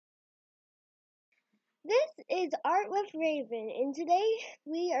This is Art with Raven, and today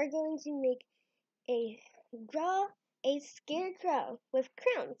we are going to draw a scarecrow with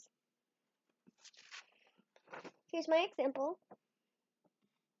crayons. Here's my example.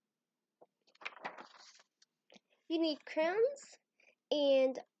 You need crayons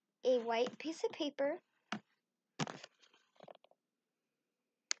and a white piece of paper.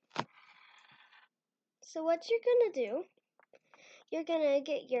 So what you're gonna do, you're gonna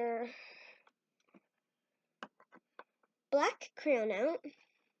get your black crayon out.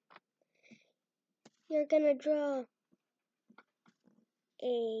 You're gonna draw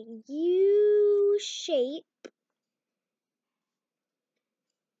a U shape.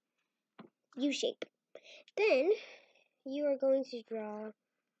 Then you are going to draw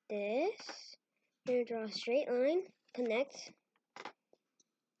this. You're going to draw a straight line, connect.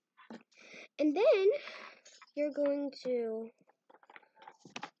 And then you're going to,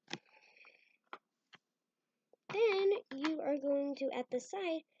 at the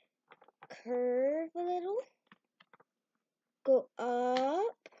side, curve a little, go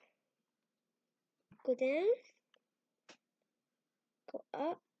up, go down, go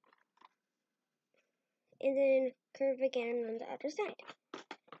up, and then curve again on the other side.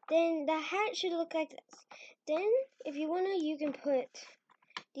 Then the hat should look like this. Then, if you want to, you can put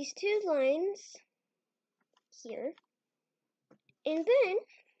these two lines here. And then,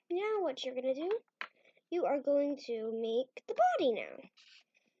 now what you're going to do, you are going to make the body now.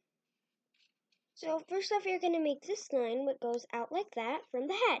 So first off, you're going to make this line what goes out like that from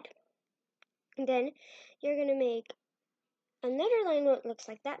the head. And then you're going to make another line that looks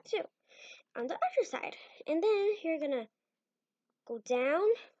like that too on the other side. And then you're going to go down,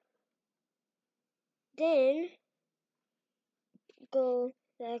 then go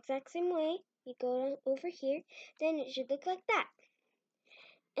the exact same way. You go over here, then it should look like that.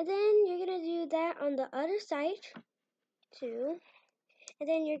 And then you're going to do that on the other side too. And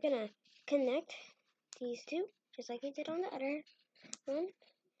then you're going to connect these two, just like you did on the other one.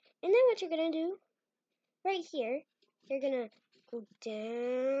 And then what you're going to do, right here, you're going to go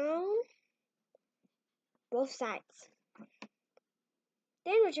down both sides.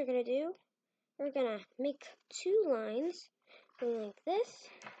 Then what you're going to do, we're going to make two lines going like this.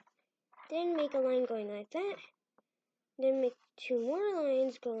 Then make a line going like that. Then make two more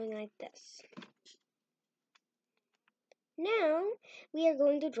lines going like this. Now, we are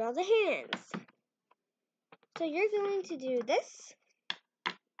going to draw the hands. So you're going to do this.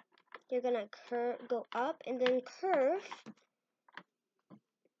 You're going to go up and then curve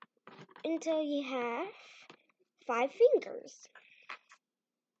until you have 5 fingers.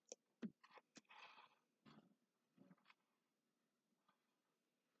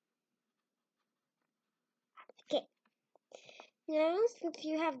 Okay. Now, since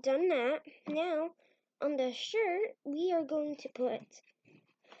you have done that, now on the shirt, we are going to put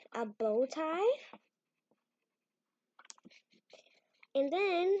a bow tie. And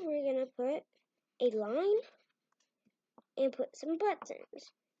then we're going to put a line and put some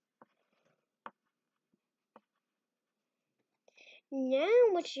buttons. Now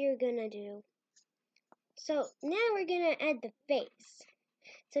what you're going to do, so now we're going to add the face.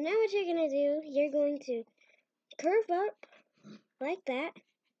 So now what you're going to do, you're going to curve up like that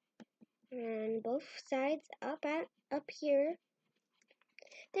on both sides up here.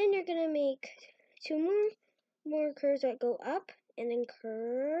 Then you're going to make two more curves that go up and then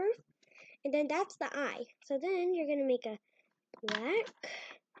curve. And then that's the eye. So then you're going to make a black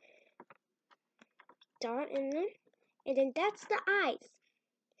dot in there. And then that's the eyes.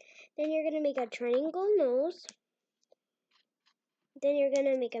 Then you're going to make a triangle nose. Then you're going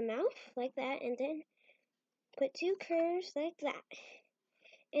to make a mouth like that. And then put two curves like that.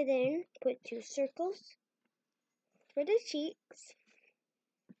 And then put two circles for the cheeks.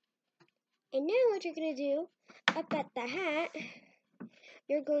 And now what you're going to do, up at the hat,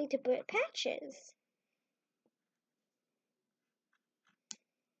 you're going to put patches.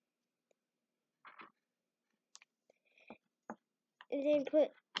 And then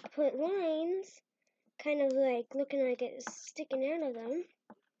put lines, kind of like looking like it's sticking out of them.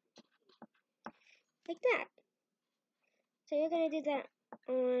 Like that. So you're going to do that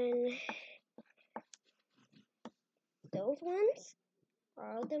on those ones,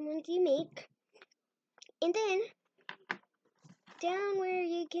 all the ones you make. And then, down where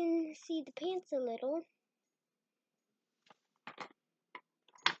you can see the pants a little,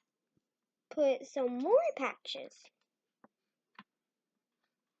 put some more patches.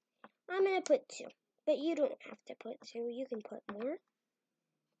 I'm going to put 2, but you don't have to put 2. You can put more.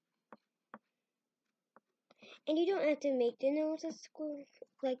 And you don't have to make the nose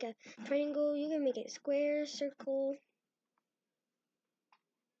like a triangle. You can make it square, circle.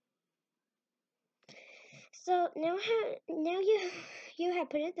 So now you have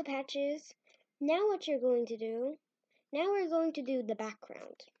put in the patches. Now what you're going to do? Now we're going to do the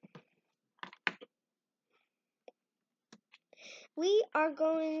background. We are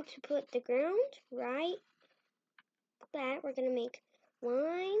going to put the ground right that. We're going to make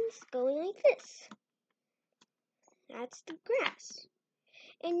lines going like this. That's the grass.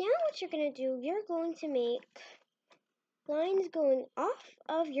 And now what you're going to do, you're going to make lines going off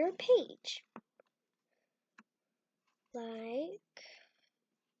of your page. Like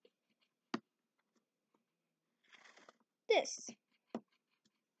this.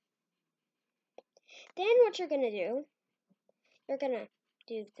 Then what you're going to do, you're going to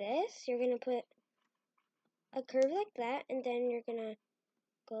do this. You're going to put a curve like that, and then you're going to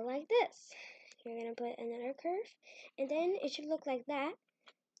go like this. You're going to put another curve, and then it should look like that.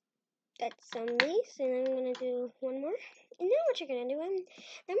 That's some leaves, and I'm going to do one more. And now what you're going to do, I'm going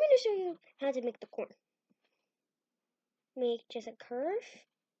to show you how to make the corn. Make just a curve,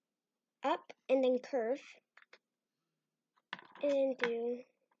 up, and then curve, and then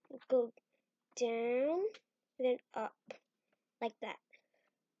go down, and then up, like that.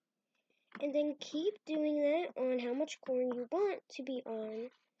 And then keep doing that on how much corn you want to be on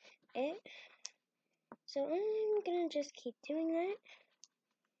it. So I'm going to just keep doing that.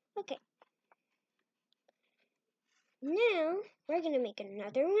 Okay. Now, we're going to make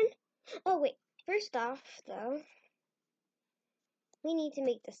another one. Oh, wait. First off, though, we need to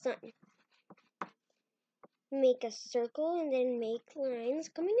make the sun. Make a circle and then make lines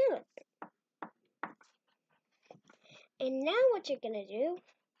coming out of it. And now what you're going to do,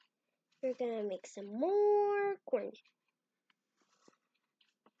 you're going to make some more corn.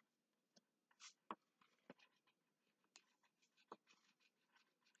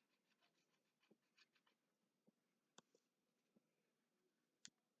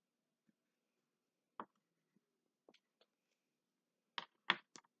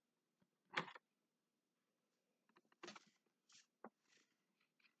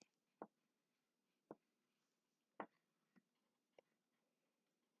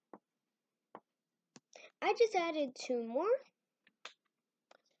 I just added 2 more.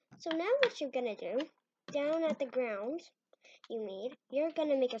 So now what you're going to do, down at the ground you're going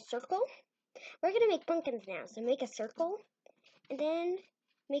to make a circle. We're going to make pumpkins now. So make a circle and then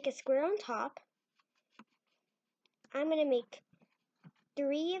make a square on top. I'm going to make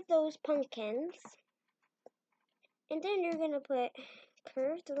 3 of those pumpkins. And then you're going to put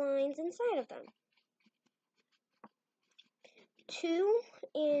curved lines inside of them. 2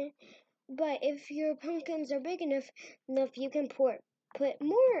 in. But if your pumpkins are big enough you can put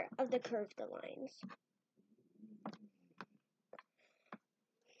more of the curved lines.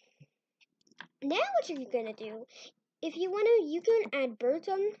 Now what you're gonna do, if you wanna, you can add birds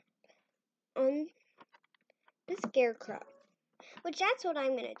on the scarecrow, which that's what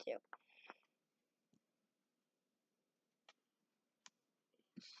I'm gonna do.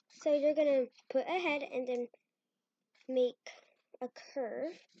 So you're gonna put a head and then make a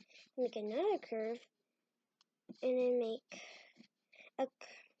curve, make another curve, and then make a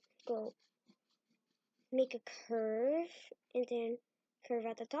curve, and then curve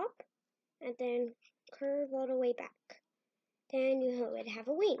at the top, and then curve all the way back. Then you would have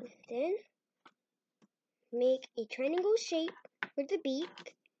a wing. Then make a triangle shape with the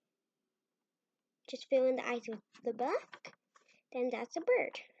beak. Just fill in the eyes with the back. Then that's a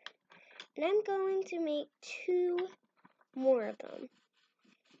bird. And I'm going to make 2 more of them.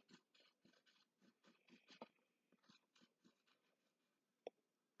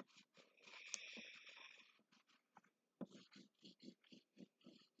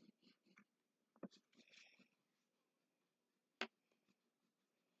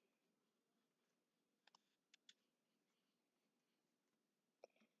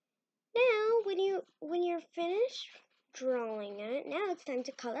 Now, when you're finished drawing it, now it's time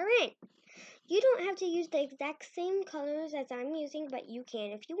to color in. You don't have to use the exact same colors as I'm using, but you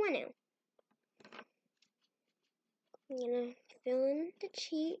can if you want to. I'm gonna fill in the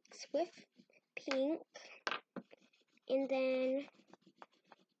cheeks with pink, and then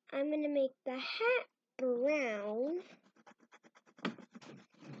I'm gonna make the hat brown.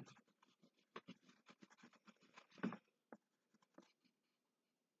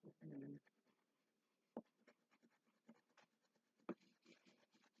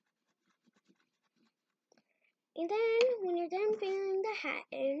 And then when you're done filling the hat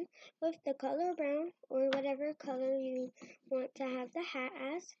in with the color brown or whatever color you want to have the hat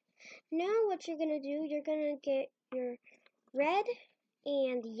as, now what you're going to do, you're going to get your red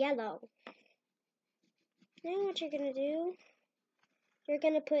and yellow. Now what you're going to do, you're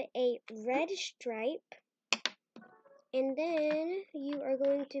going to put a red stripe, and then you are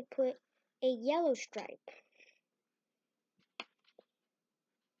going to put a yellow stripe.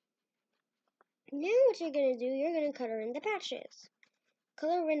 Now what you're going to do, you're going to color in the patches.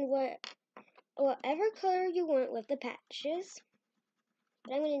 Color in whatever color you want with the patches.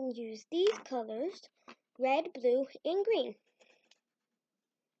 But I'm going to use these colors, red, blue, and green.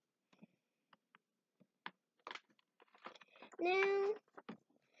 Now,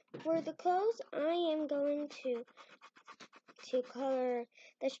 for the clothes, I am going to color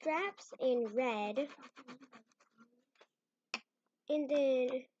the straps in red, and then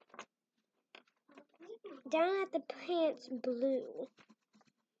down at the pants blue.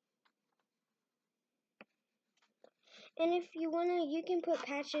 And if you wanna, you can put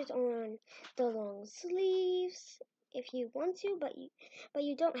patches on the long sleeves if you want to, but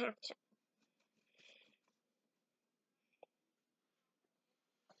you don't have to.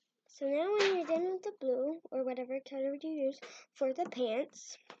 So now when you're done with the blue, or whatever color you use for the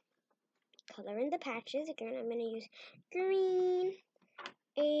pants, color in the patches. Again, I'm gonna use green,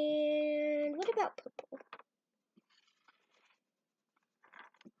 and what about purple?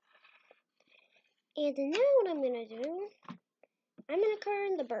 And now what I'm going to do, I'm going to color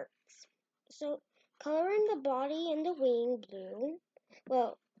in the birds. So color in the body and the wing blue.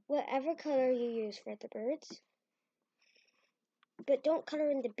 Well, whatever color you use for the birds. But don't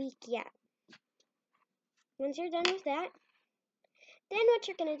color in the beak yet. Once you're done with that, then what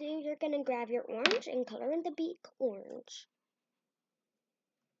you're going to do, you're going to grab your orange and color in the beak orange.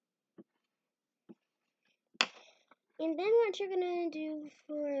 And then what you're going to do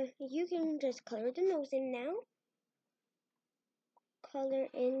you can just color the nose in now. I'm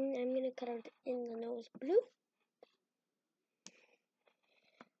going to color in the nose blue.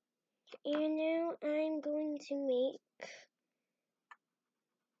 And now I'm going to make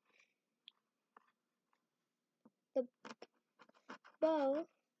the bow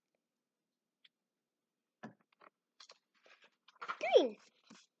green.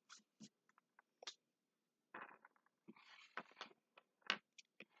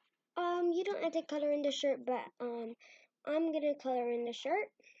 You don't have to color in the shirt, but I'm gonna color in the shirt.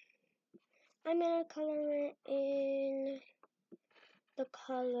 I'm gonna color it in the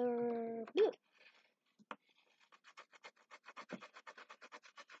color blue.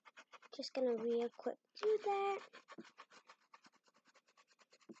 Just gonna real quick do that.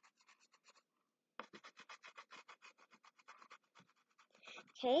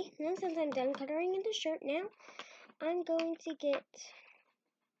 Okay, now since I'm done coloring in the shirt now, I'm going to get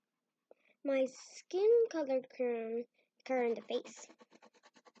my skin colored crayon, color in the face.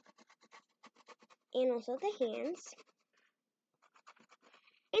 And also the hands.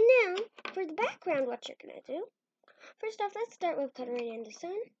 And now, for the background, what you're gonna do. First off, let's start with coloring in the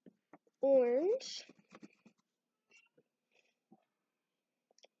sun. Orange.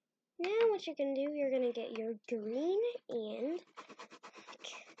 Now what you're going to do, you're going to get your green and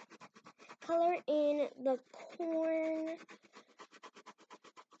color in the corn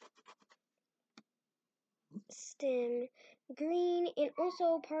stem green, and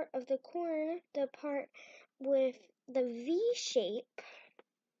also part of the corn, the part with the V shape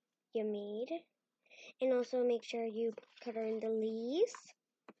you made. And also make sure you color in the leaves.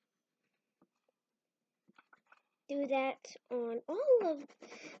 Do that on all of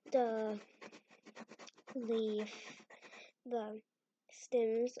the the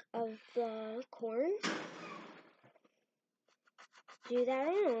stems of the corn. Do that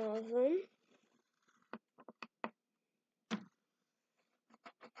on all of them.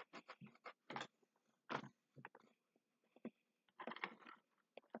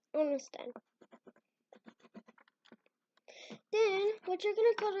 Almost done. Then, what you're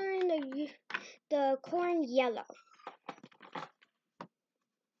going to color in the corn yellow.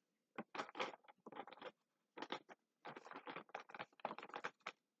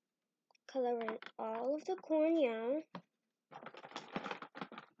 Color in all of the corn yellow.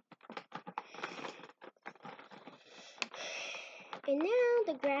 And now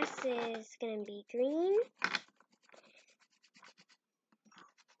the grass is going to be green.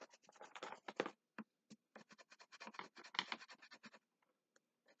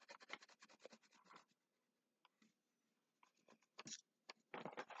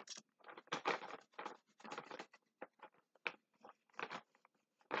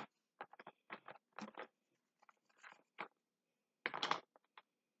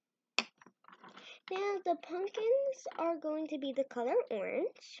 Now the pumpkins are going to be the color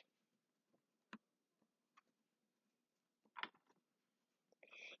orange.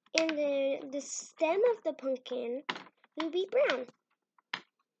 And then the stem of the pumpkin will be brown.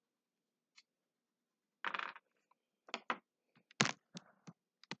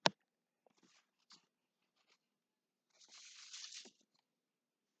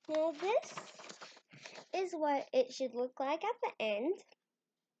 Now this is what it should look like at the end.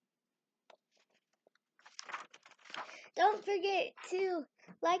 Don't forget to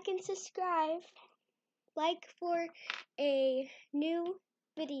like and subscribe. Like for a new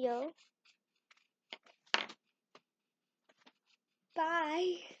video.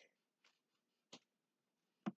 Bye.